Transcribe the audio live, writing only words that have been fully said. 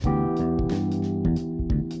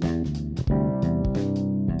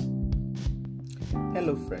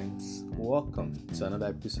Hello, friends. Welcome to another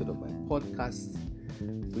episode of my podcast.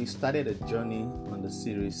 We started a journey on the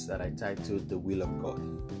series that I titled The Will of God.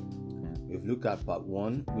 We've looked at part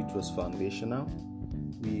 1, which was foundational.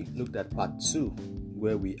 We looked at part 2,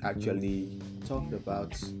 where we actually talked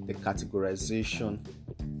about the categorization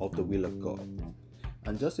of the will of God.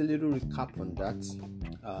 And just a little recap on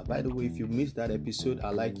that. By the way, if you missed that episode,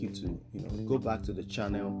 I'd like you to go back to the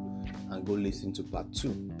channel and go listen to part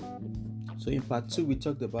 2. So in part 2, we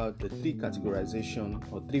talked about the threefold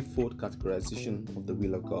categorization of the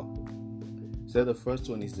will of God. So the first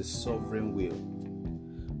one is the sovereign will,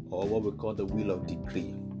 or what we call the will of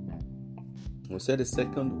decree. We said the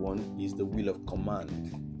second one is the will of command.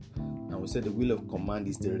 And we said the will of command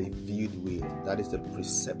is the revealed will, that is the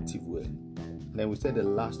preceptive will. And then we said the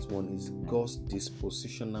last one is God's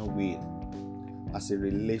dispositional will as it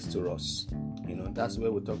relates to us. That's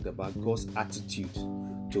where we talked about God's attitude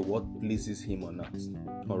to what pleases Him or not.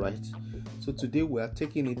 Alright, so today we are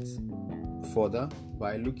taking it further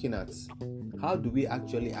by looking at how do we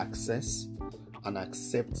actually access and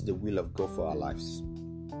accept the will of God for our lives.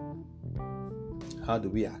 How do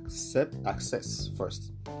we access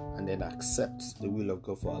first and then accept the will of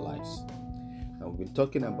God for our lives? Now we've been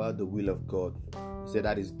talking about the will of God. We said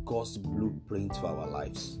that is God's blueprint for our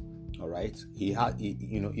lives. Alright, He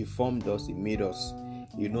formed us, He made us,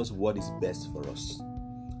 He knows what is best for us.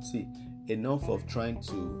 See, enough of trying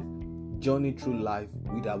to journey through life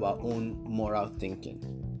with our own moral thinking.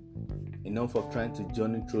 Enough of trying to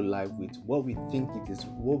journey through life with what we think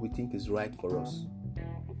is right for us.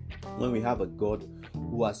 When we have a God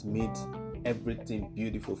who has made everything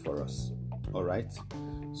beautiful for us. All right?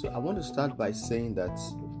 So I want to start by saying that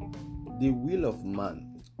the will of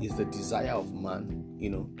man is the desire of man,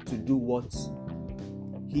 to do what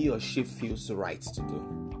he or she feels right to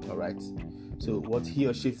do. All right? So what he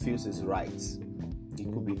or she feels is right.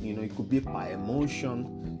 It could be, it could be by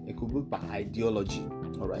emotion, it could be by ideology.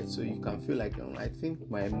 All right. So you can feel like, I think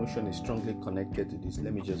my emotion is strongly connected to this.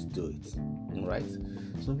 Let me just do it. All right.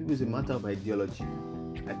 Some people it's a matter of ideology.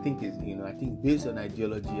 I think I think based on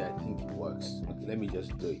ideology, I think it works. Okay, let me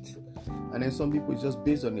just do it. And then some people it's just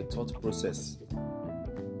based on a thought process.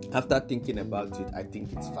 After thinking about it, I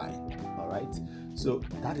think it's fine. All right. So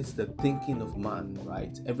that is the thinking of man,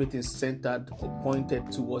 right? Everything centered or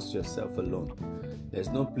pointed towards yourself alone. There's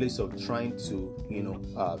no place of trying to,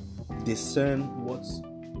 discern what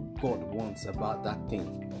God wants about that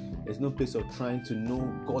thing. There's no place of trying to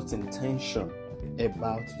know God's intention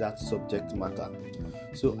about that subject matter.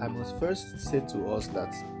 So I must first say to us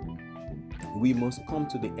that we must come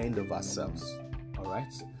to the end of ourselves. All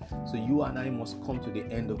right? So you and I must come to the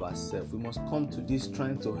end of ourselves. We must come to this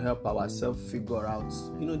trying to help ourselves figure out.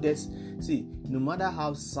 No matter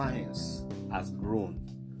how science has grown,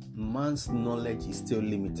 man's knowledge is still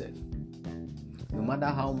limited. No matter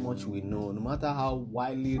how much we know, no matter how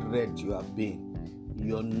widely read you have been,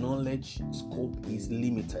 your knowledge scope is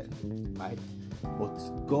limited, right? But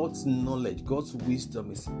God's knowledge, God's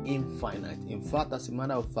wisdom is infinite. In fact, as a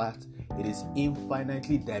matter of fact, it is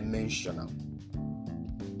infinitely dimensional.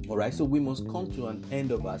 Alright, so we must come to an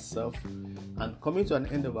end of ourselves. And coming to an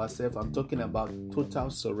end of ourselves, I'm talking about total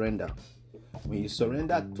surrender. When you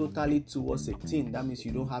surrender totally towards a thing, that means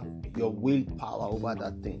you don't have your willpower over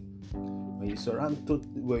that thing. When you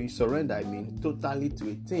surrender, totally to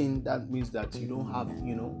a thing, that means that you don't have,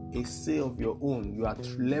 a say of your own. You are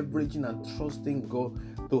leveraging and trusting God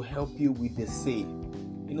to help you with the say.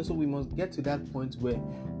 So we must get to that point where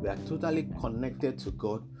we are totally connected to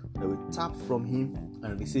God, where we tap from Him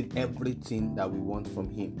and receive everything that we want from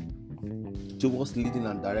Him towards leading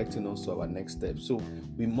and directing us to our next step. So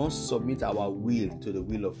we must submit our will to the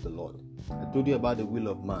will of the Lord. I told you about the will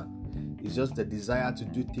of man. It's just the desire to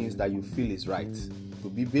do things that you feel is right. It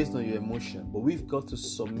will be based on your emotion, but we've got to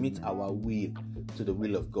submit our will to the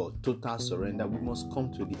will of God. Total surrender. We must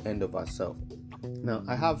come to the end of ourselves. Now,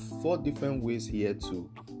 I have 4 different ways here to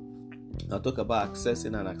talk about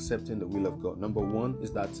accessing and accepting the will of God. Number 1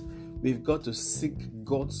 is that we've got to seek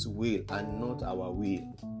God's will and not our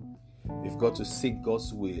will. We've got to seek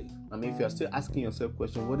God's will. If you're still asking yourself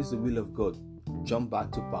question, what is the will of God? Jump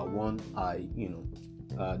back to part 1.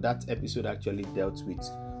 That episode actually dealt with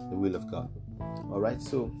the will of God. Alright,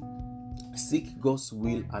 so seek God's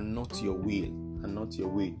will and not your will.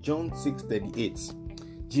 John 6:38,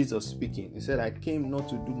 Jesus speaking. He said, I came not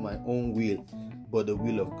to do my own will, but the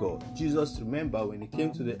will of God. Jesus, remember, when He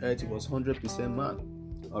came to the earth, He was 100% man.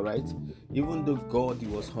 Alright, even though God, He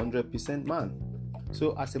was 100% man.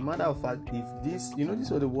 So as a matter of fact, if these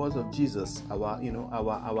were the words of Jesus, our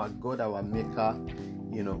God, our Maker,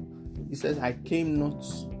 He says, I came not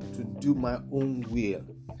to do my own will,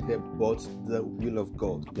 but the will of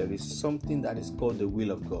God. There is something that is called the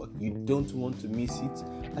will of God. You don't want to miss it.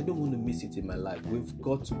 I don't want to miss it in my life. We've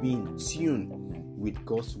got to be in tune with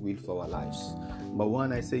God's will for our lives. Number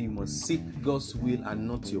one, I say you must seek God's will and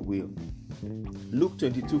not your will. Luke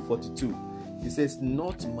 22:42. It says,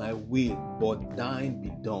 "Not my will, but thine be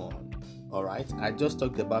done." All right. I just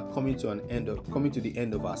talked about coming to the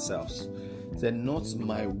end of ourselves. It said, "Not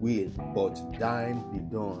my will, but thine be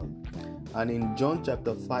done." And in John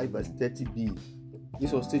chapter 5, verse 30b,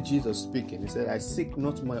 this was still Jesus speaking. He said, "I seek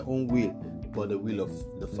not my own will, but the will of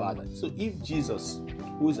the Father." So if Jesus,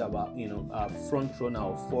 who is our front runner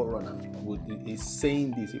or forerunner, is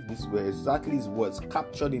saying this, if this were exactly his words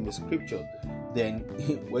captured in the scripture, then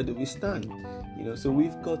where do we stand? So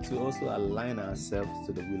we've got to also align ourselves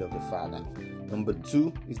to the will of the Father. Number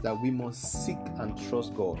two is that we must seek and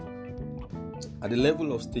trust God. At the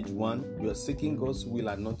level of stage one, you are seeking God's will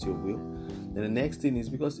and not your will. Then the next thing is,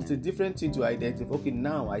 because it's a different thing to identify, okay,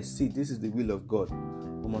 now I see this is the will of God.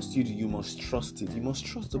 What must you do? You must trust it. You must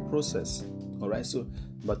trust the process. All right. So,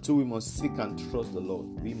 number two, we must seek and trust the Lord.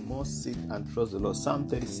 We must seek and trust the Lord. Psalm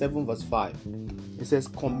 37 verse 5. It says,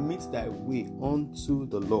 "Commit thy way unto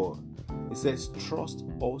the Lord." It says, "Trust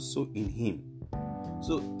also in him."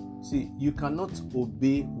 So, see, you cannot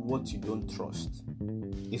obey what you don't trust.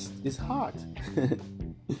 It's hard.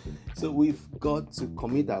 So we've got to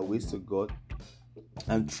commit our ways to God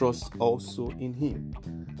and trust also in him.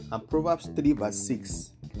 And Proverbs 3 verse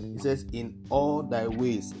 6, it says, "In all thy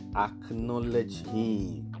ways acknowledge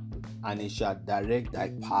him, and he shall direct thy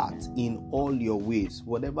path." In all your ways,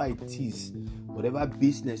 whatever it is, whatever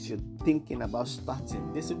business you're thinking about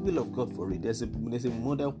starting, there's a will of God for it. There's a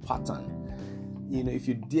model pattern. If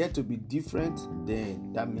you dare to be different,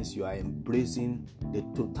 then that means you are embracing the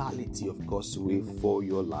totality of God's way for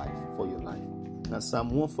your life. Now, Psalm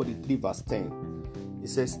 143 verse 10, it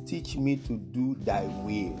says, "Teach me to do thy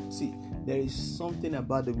will." See, there is something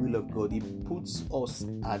about the will of God. It puts us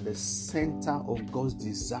at the center of God's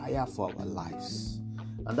desire for our lives.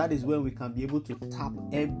 And that is when we can be able to tap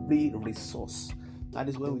every resource. That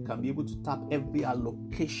is when we can be able to tap every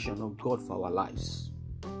allocation of God for our lives.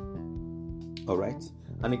 All right.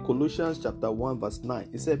 And in Colossians chapter 1 verse 9,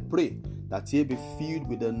 it said, "Pray that ye be filled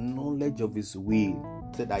with the knowledge of his will."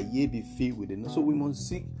 It said that ye be filled with it. So we must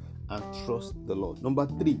seek and trust the Lord. Number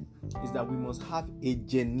three is that we must have a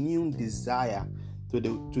genuine desire to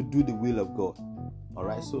do the will of God. All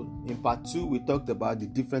right. So in part 2, we talked about the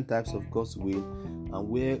different types of God's will and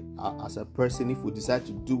where, as a person, if we decide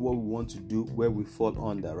to do what we want to do, where we fall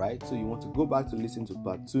under, right? So you want to go back to listen to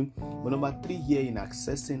part 2. But number 3 here, in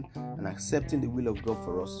accessing and accepting the will of God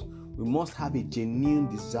for us, we must have a genuine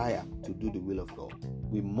desire to do the will of God.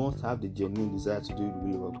 We must have the genuine desire to do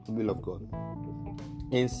the will of God.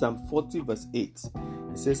 In Psalm 40 verse 8,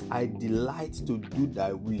 it says, "I delight to do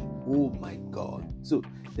thy will, oh my God." So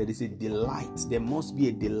there is a delight. There must be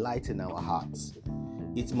a delight in our hearts.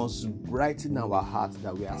 It must brighten our hearts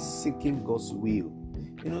that we are seeking God's will.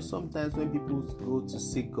 Sometimes when people go to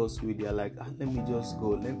seek God's will, they are like, let me just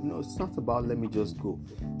go. It's not about let me just go.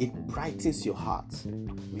 It brightens your heart.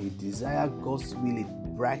 When you desire God's will,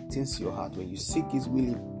 it brightens your heart. When you seek his will,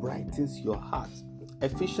 it brightens your heart.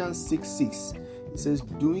 Ephesians 6:6, it says,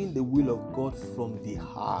 "Doing the will of God from the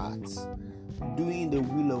heart." Doing the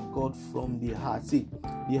will of God from the heart. See,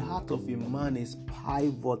 the heart of a man is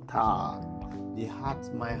pivotal. The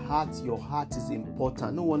heart, my heart, your heart is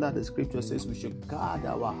important. No wonder the scripture says we should guard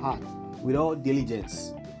our heart with all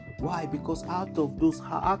diligence. Why? Because out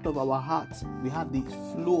of our hearts, we have the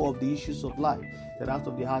flow of the issues of life. That out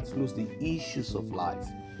of the heart flows the issues of life.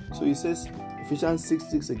 So it says, Ephesians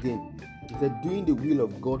 6:6 again, it said, "Doing the will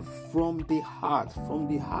of God from the heart." From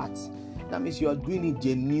the heart. That means you are doing it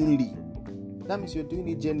genuinely.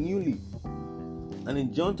 And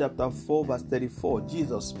in John chapter 4 verse 34,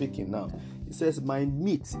 Jesus speaking now, it says, "My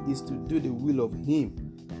meat is to do the will of him."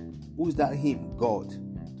 Who is that him? God.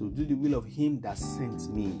 To do the will of him that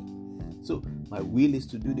sent me. So my will is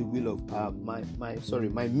to do the will of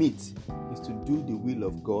my meat is to do the will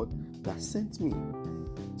of God that sent me.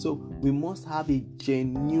 So we must have a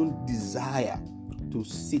genuine desire to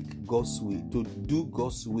seek God's will, to do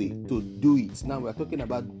God's will, to do it. Now we're talking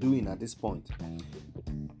about doing at this point.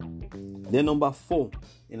 Then number 4,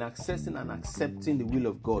 in accessing and accepting the will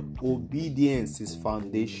of God, obedience is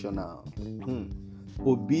foundational.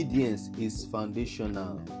 Obedience is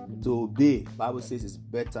foundational. To obey, Bible says, is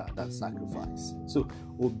better than sacrifice. So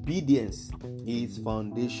obedience is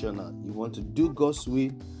foundational. You want to do God's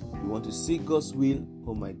will, you want to seek God's will,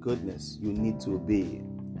 oh my goodness, you need to obey.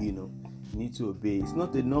 You need to obey. It's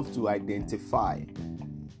not enough to identify.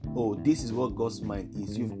 oh, this is what God's mind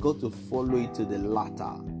is. You've got to follow it to the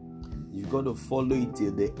latter. You've got to follow it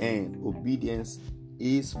till the end. Obedience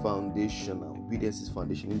is foundational. Obedience is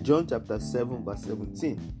foundational. In John chapter 7 verse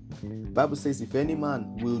 17, the Bible says, if any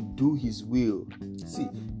man will do his will. See,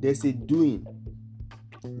 there's a doing.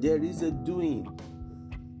 There is a doing.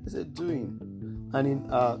 There's a doing. And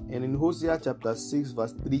in Hosea chapter 6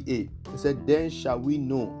 verse 3a, it said, then shall we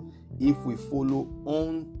know if we follow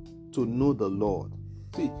on to know the Lord.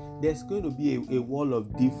 See, there's going to be a wall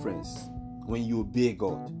of difference when you obey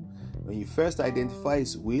God. When you first identify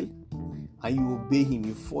His will and you obey Him,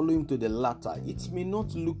 you follow Him to the latter. It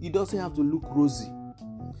doesn't have to look rosy.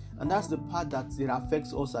 And that's the part that it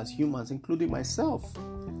affects us as humans, including myself.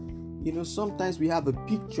 Sometimes we have a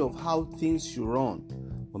picture of how things should run,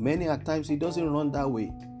 but many a times it doesn't run that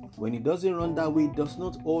way. When it doesn't run that way, it does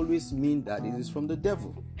not always mean that it is from the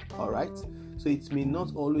devil. All right? So it may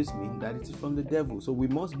not always mean that it is from the devil. So we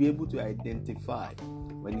must be able to identify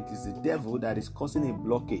when it is the devil that is causing a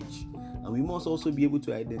blockage. And we must also be able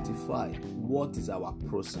to identify what is our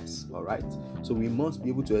process. All right? So we must be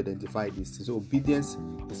able to identify this. So obedience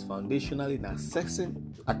is foundational in accessing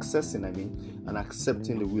and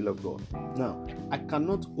accepting the will of God. Now, I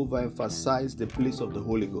cannot overemphasize the place of the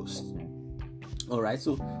Holy Ghost. All right?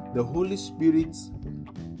 So the Holy Spirit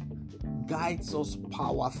guides us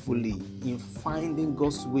powerfully in finding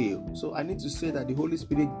God's will. So I need to say that the Holy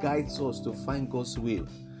Spirit guides us to find God's will.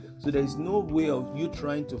 So there is no way of you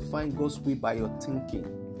trying to find God's will by your thinking.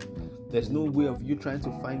 There's no way of you trying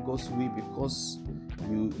to find God's will because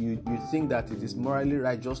you think that it is morally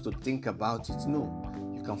right just to think about it. No.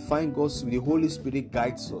 You can find God's will. The Holy Spirit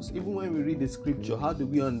guides us. Even when we read the scripture, how do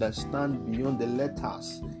we understand beyond the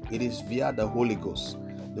letters? It is via the Holy Ghost.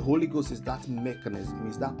 The Holy Ghost is that mechanism,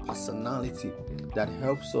 is that personality that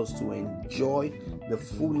helps us to enjoy the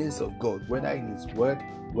fullness of God, whether in His Word,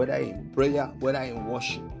 whether in prayer, whether in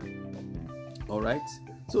worship. All right?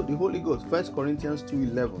 So the Holy Ghost, 1 Corinthians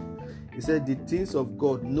 2:11, it said, the things of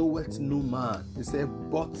God knoweth no man. It said,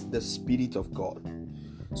 but the Spirit of God.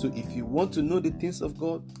 So if you want to know the things of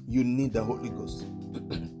God, you need the Holy Ghost.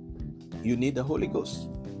 You need the Holy Ghost.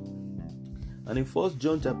 And in 1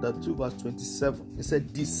 John chapter 2 verse 27, it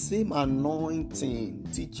said, the same anointing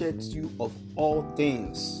teacheth you of all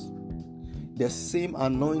things. The same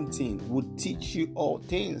anointing would teach you all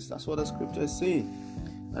things. That's what the scripture is saying.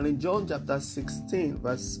 And in John chapter 16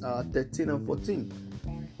 verse 13 and 14,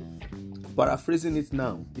 paraphrasing it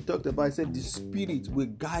now, he talked about, he said, the Spirit will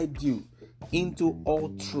guide you into all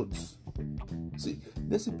truth. See,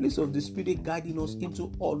 there's a place of the Spirit guiding us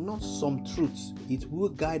into all, not some truths. It will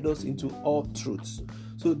guide us into all truths.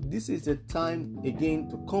 So this is the time again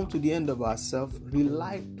to come to the end of ourselves,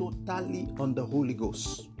 rely totally on the Holy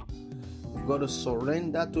Ghost. We've got to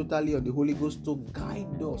surrender totally on the Holy Ghost to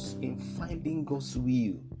guide us in finding God's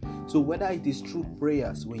will. So whether it is through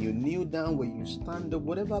prayers, when you kneel down, when you stand up,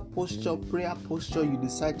 whatever prayer posture you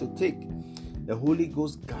decide to take, the Holy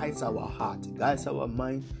Ghost guides our heart, guides our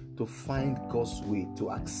mind to find God's will,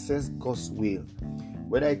 to access God's will.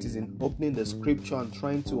 Whether it is in opening the scripture and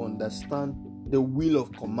trying to understand the will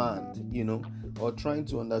of command, or trying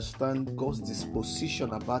to understand God's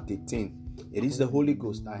disposition about a thing, it is the Holy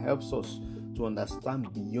Ghost that helps us to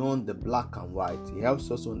understand beyond the black and white. It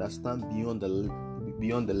helps us to understand beyond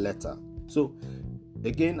the letter. So,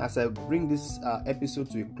 again, as I bring this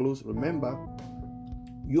episode to a close, remember,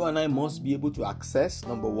 you and I must be able to access,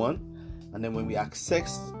 number one, and then when we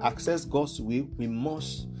access God's will, we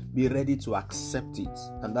must be ready to accept it.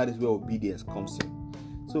 And that is where obedience comes in.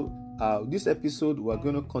 So, this episode, we're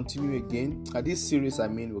going to continue again. This series, we're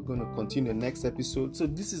going to continue the next episode. So,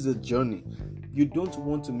 this is a journey. You don't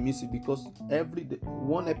want to miss it because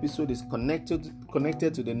one episode is connected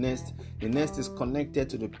to the next. The next is connected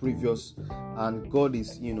to the previous. And God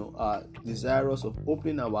is, desirous of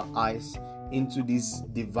opening our eyes into these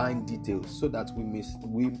divine details so that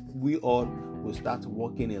we all will start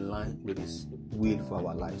walking in line with His will for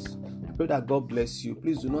our lives. I pray that God bless you.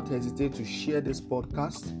 Please do not hesitate to share this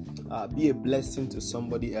podcast. Be a blessing to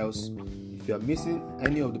somebody else. If you are missing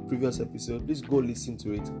any of the previous episodes, please go listen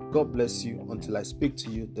to it. God bless you until I speak to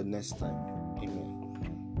you the next time.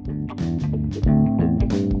 Amen.